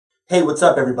Hey, what's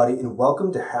up everybody, and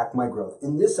welcome to Hack My Growth.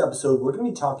 In this episode, we're going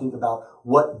to be talking about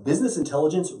what business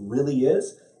intelligence really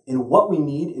is and what we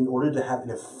need in order to have an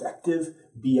effective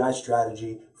BI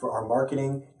strategy for our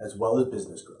marketing as well as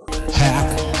business growth.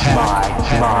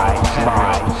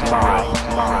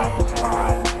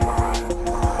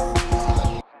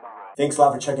 Thanks a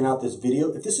lot for checking out this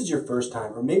video. If this is your first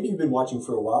time, or maybe you've been watching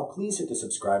for a while, please hit the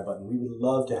subscribe button. We would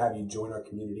love to have you join our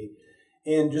community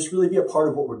and just really be a part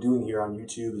of what we're doing here on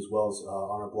YouTube as well as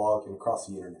on our blog and across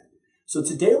the internet. So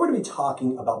today we're going to be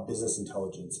talking about business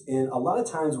intelligence. And a lot of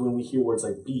times when we hear words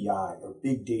like BI or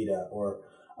big data or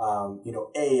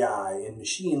AI and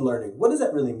machine learning, what does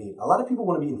that really mean? A lot of people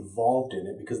want to be involved in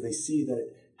it because they see that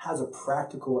it has a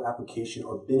practical application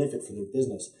or benefit for their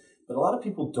business. But a lot of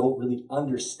people don't really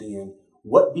understand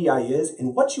what BI is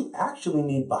and what you actually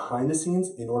need behind the scenes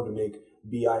in order to make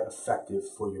BI effective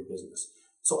for your business.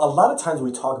 So a lot of times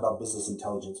when we talk about business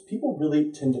intelligence, people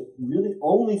really tend to really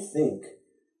only think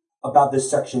about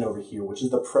this section over here, which is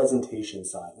the presentation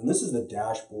side. And this is the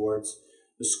dashboards,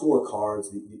 the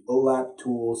scorecards, the OLAP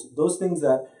tools, those things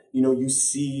that, you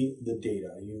see the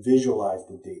data, you visualize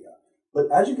the data.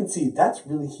 But as you can see, that's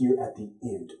really here at the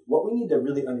end. What we need to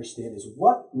really understand is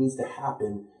what needs to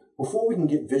happen before we can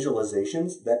get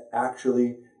visualizations that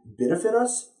actually benefit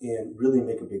us and really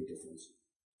make a big difference.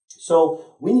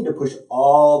 So we need to push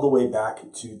all the way back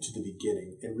to the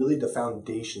beginning and really the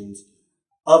foundations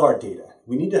of our data.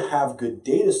 We need to have good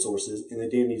data sources, and the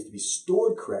data needs to be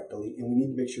stored correctly, and we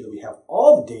need to make sure that we have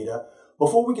all the data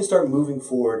before we can start moving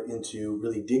forward into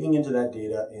really digging into that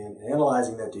data and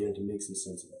analyzing that data to make some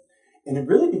sense of it. And it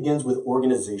really begins with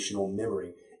organizational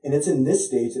memory. And it's in this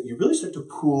stage that you really start to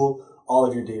pool all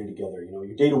of your data together.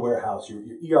 Your data warehouse, your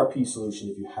ERP solution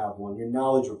if you have one, your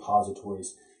knowledge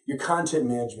repositories, your content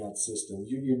management systems,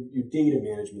 your data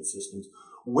management systems.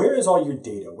 Where is all your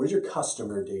data? Where's your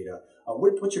customer data?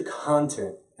 What's your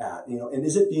content at? And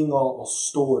is it being all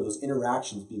stored, those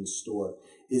interactions being stored?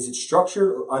 Is it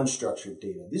structured or unstructured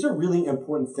data? These are really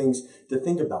important things to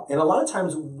think about. And a lot of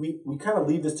times we kind of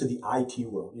leave this to the IT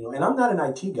world, and I'm not an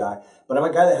IT guy, but I'm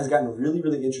a guy that has gotten really,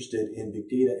 really interested in big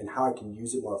data and how I can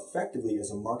use it more effectively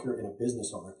as a marketer and a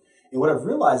business owner. And what I've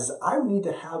realized is I need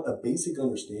to have a basic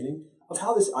understanding of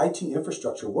how this IT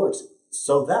infrastructure works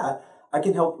so that I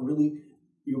can help really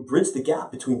bridge the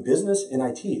gap between business and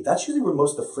IT. That's usually where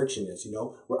most of the friction is,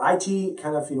 where IT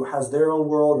kind of, has their own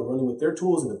world and running with their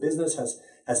tools, and the business has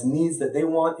needs that they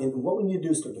want. And what we need to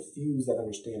do is start to fuse that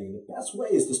understanding. The best way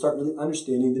is to start really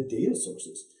understanding the data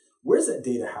sources. Where's that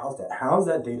data housed at? How's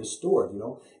that data stored?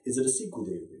 Is it a SQL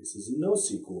database? Is it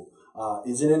NoSQL?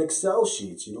 Is it in Excel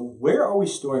sheets? Where are we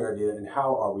storing our data and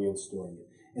how are we storing it?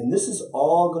 And this is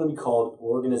all going to be called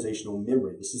organizational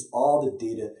memory. This is all the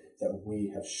data that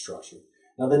we have structured.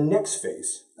 Now the next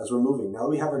phase, as we're moving, now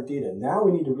that we have our data, now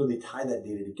we need to really tie that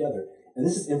data together. And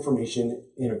this is information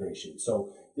integration.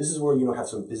 So this is where have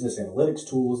some business analytics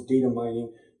tools, data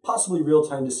mining, possibly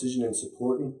real-time decision and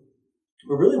support.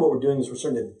 But really what we're doing is we're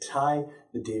starting to tie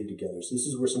the data together. So this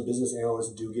is where some business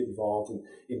analysts do get involved and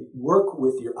work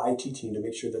with your IT team to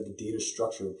make sure that the data is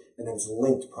structured and that it's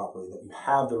linked properly, that you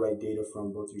have the right data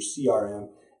from both your CRM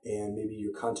and maybe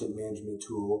your content management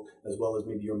tool, as well as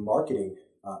maybe your marketing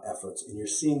efforts. And you're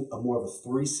seeing a more of a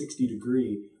 360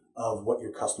 degree of what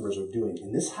your customers are doing.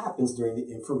 And this happens during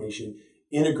the information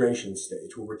integration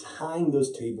stage, where we're tying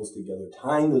those tables together,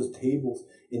 tying those tables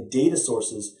and data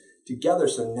sources together.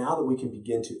 So now that we can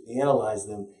begin to analyze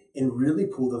them and really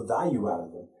pull the value out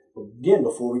of them. But again,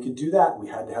 before we could do that, we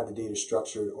had to have the data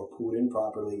structured or pulled in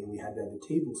properly, and we had to have the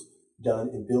tables done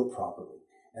and built properly.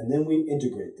 And then we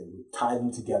integrate them, we tie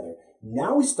them together.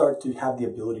 Now we start to have the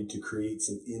ability to create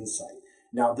some insight.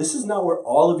 Now, this is not where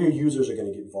all of your users are going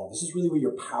to get involved. This is really where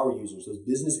your power users, those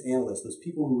business analysts, those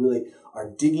people who really are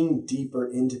digging deeper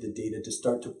into the data to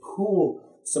start to pull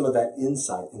some of that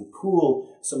insight and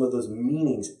pull some of those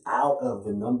meanings out of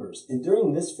the numbers. And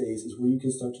during this phase is where you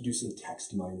can start to do some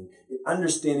text mining,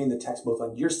 understanding the text both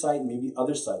on your site and maybe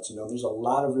other sites. There's a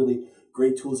lot of really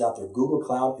great tools out there. Google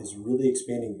Cloud is really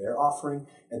expanding their offering,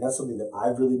 and that's something that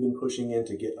I've really been pushing in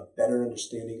to get a better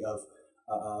understanding of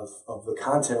the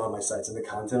content on my sites and the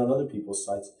content on other people's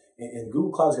sites. And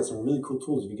Google Cloud's got some really cool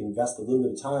tools. If you can invest a little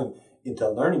bit of time into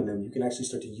learning them, you can actually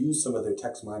start to use some of their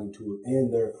text mining tools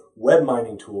and their web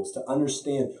mining tools to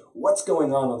understand what's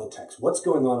going on the text, what's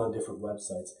going on different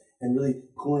websites, and really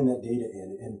pulling that data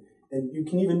in. And you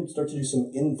can even start to do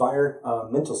some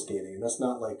environmental scanning. And that's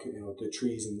not like the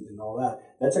trees and all that.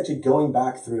 That's actually going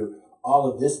back through all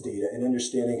of this data and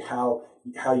understanding how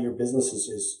your business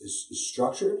is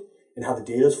structured and how the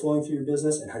data is flowing through your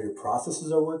business and how your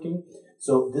processes are working.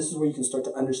 So this is where you can start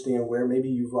to understand where maybe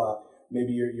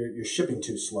you're shipping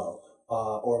too slow,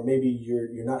 or maybe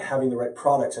you're not having the right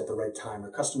products at the right time, or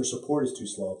customer support is too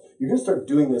slow. You're going to start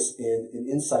doing this in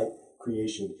insight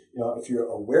creation. If you're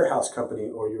a warehouse company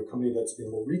or you're a company that's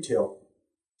in more retail,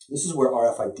 this is where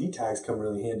RFID tags come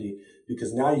really handy,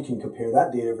 because now you can compare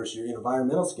that data versus your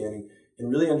environmental scanning and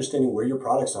really understanding where your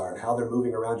products are and how they're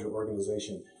moving around your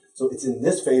organization. So it's in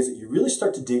this phase that you really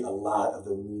start to dig a lot of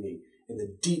the meaning and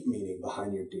the deep meaning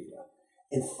behind your data.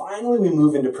 And finally, we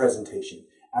move into presentation.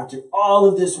 After all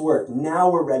of this work, now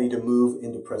we're ready to move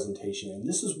into presentation. And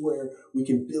this is where we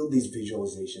can build these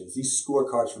visualizations, these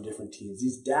scorecards for different teams,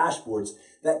 these dashboards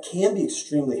that can be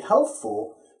extremely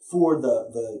helpful for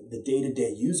the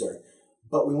day-to-day user.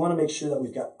 But we want to make sure that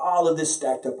we've got all of this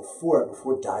stacked up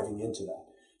before diving into that.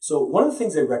 So one of the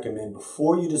things I recommend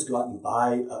before you just go out and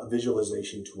buy a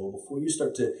visualization tool, before you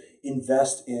start to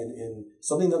invest in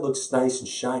something that looks nice and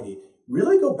shiny,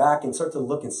 really go back and start to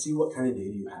look and see what kind of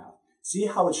data you have. See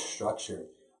how it's structured.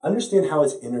 Understand how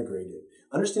it's integrated.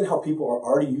 Understand how people are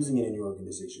already using it in your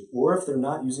organization, or if they're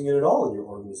not using it at all in your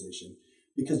organization.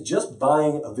 Because just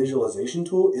buying a visualization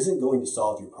tool isn't going to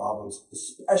solve your problems,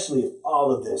 especially if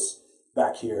all of this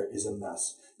back here is a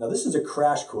mess. Now, this is a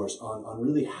crash course on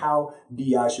really how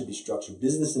BI should be structured,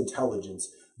 business intelligence,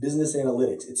 business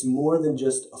analytics. It's more than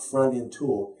just a front-end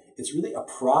tool. It's really a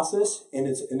process, and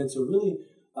it's a really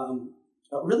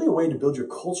a way to build your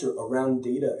culture around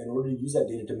data in order to use that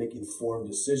data to make informed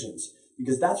decisions.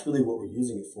 Because that's really what we're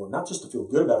using it for, not just to feel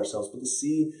good about ourselves, but to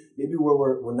see maybe where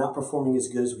we're not performing as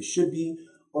good as we should be,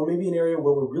 or maybe an area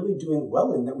where we're really doing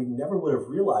well in that we never would have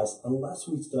realized unless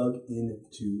we dug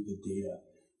into the data.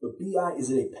 But BI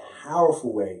is a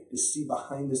powerful way to see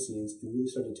behind the scenes and really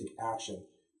start to take action.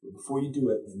 But before you do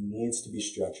it, it needs to be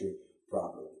structured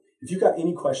properly. If you've got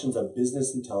any questions on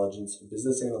business intelligence,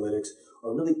 business analytics,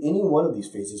 or really any one of these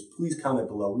phases, please comment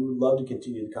below. We would love to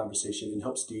continue the conversation and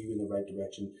help steer you in the right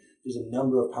direction. There's a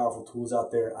number of powerful tools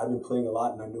out there. I've been playing a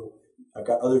lot, and I know I've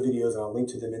got other videos, and I'll link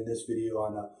to them in this video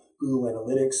on Google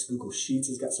Analytics. Google Sheets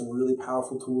has got some really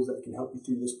powerful tools that can help you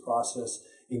through this process.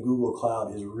 And Google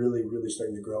Cloud is really, really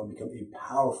starting to grow and become a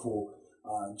powerful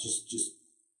just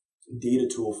data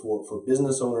tool for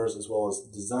business owners, as well as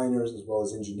designers, as well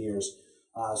as engineers.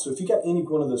 So if you got any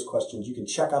one of those questions, you can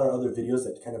check out our other videos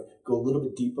that kind of go a little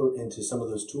bit deeper into some of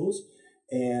those tools.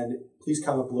 And please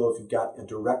comment below if you've got a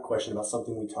direct question about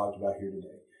something we talked about here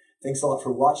today. Thanks a lot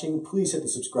for watching. Please hit the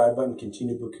subscribe button,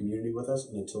 continue to build community with us.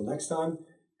 And until next time,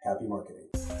 happy marketing.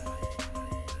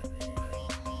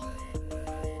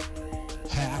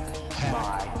 Hack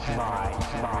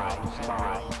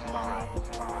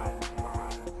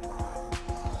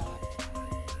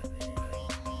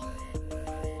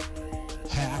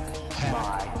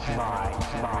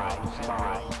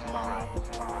my